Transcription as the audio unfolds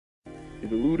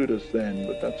It eluded us then,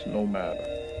 but that's no matter.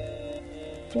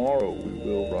 Tomorrow we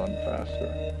will run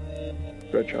faster,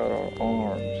 stretch out our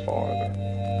arms farther,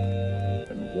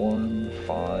 and one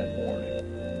fine morning,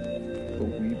 but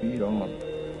we beat on,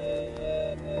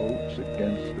 boats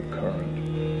against the current,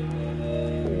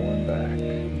 borne back,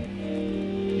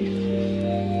 peaceless,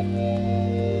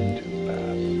 into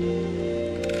past.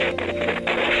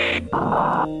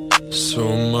 So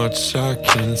much I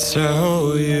can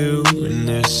tell you, and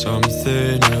there's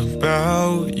something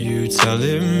about you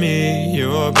telling me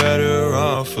you're better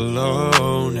off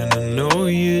alone. And I know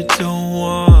you don't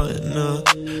wanna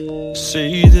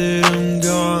say that I'm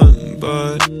gone,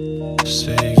 but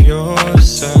save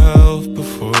yourself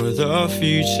before the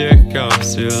future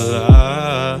comes to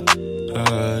life.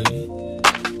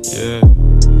 Yeah.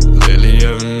 Lately I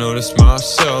haven't noticed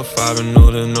myself, I've been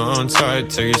holding on tight,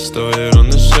 take it started on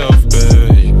the shelf, babe.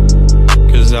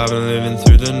 Cause I've been living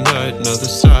through the night, another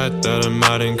side that I'm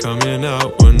hiding coming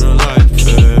out when the light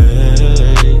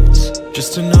fades.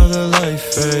 Just another life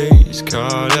phase,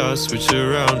 caught out, switch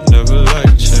around, never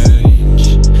like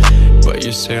change. But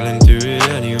you're sailing through it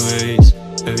anyways,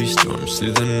 heavy storms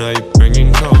through the night,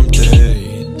 bringing calm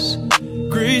days.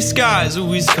 Gray skies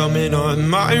always coming on,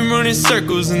 mind running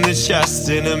circles in the chest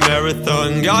in a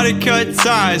marathon. Gotta cut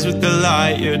ties with the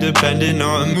light you're depending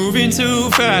on. Moving too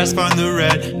fast, find the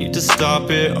red, need to stop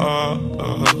it off.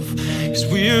 Cause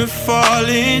we're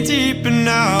falling deeper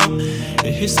now,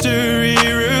 and history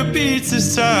repeats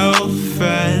itself.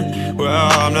 And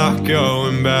well, I'm not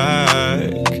going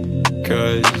back,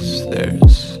 cause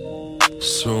there's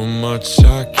so much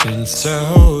I can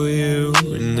tell you,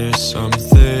 and there's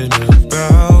something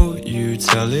about you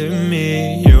telling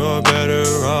me you're better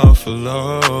off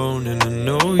alone. And I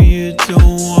know you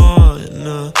don't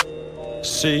wanna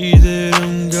say that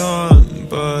I'm gone,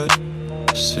 but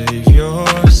save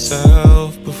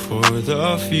yourself before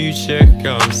the future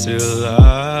comes to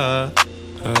life.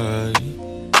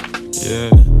 Yeah.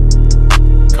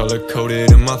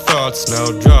 Color-coded in my thoughts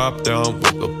now, drop down.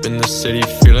 Woke up in the city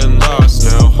feeling lost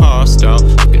now, hostile,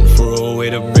 looking for a way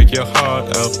to break your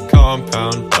heart out.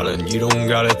 Compound, darling, you don't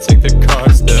gotta take the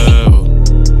cards down.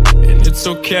 And it's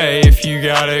okay if you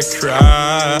gotta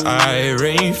cry.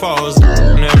 Rain falls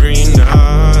every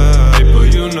night,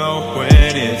 but you know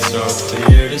when it's all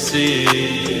clear to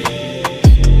see.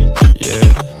 Yeah.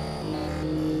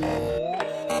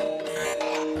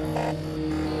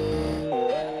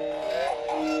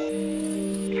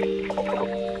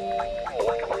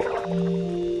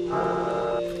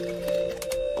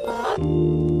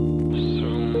 So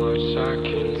much I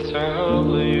can tell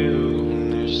you,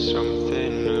 there's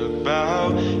something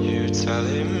about you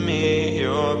telling me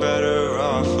you're better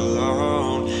off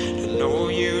alone. I know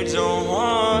you don't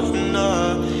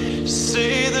wanna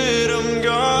say that I'm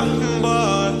gone,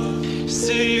 but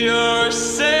save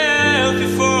yourself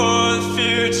before the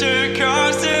future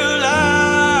comes to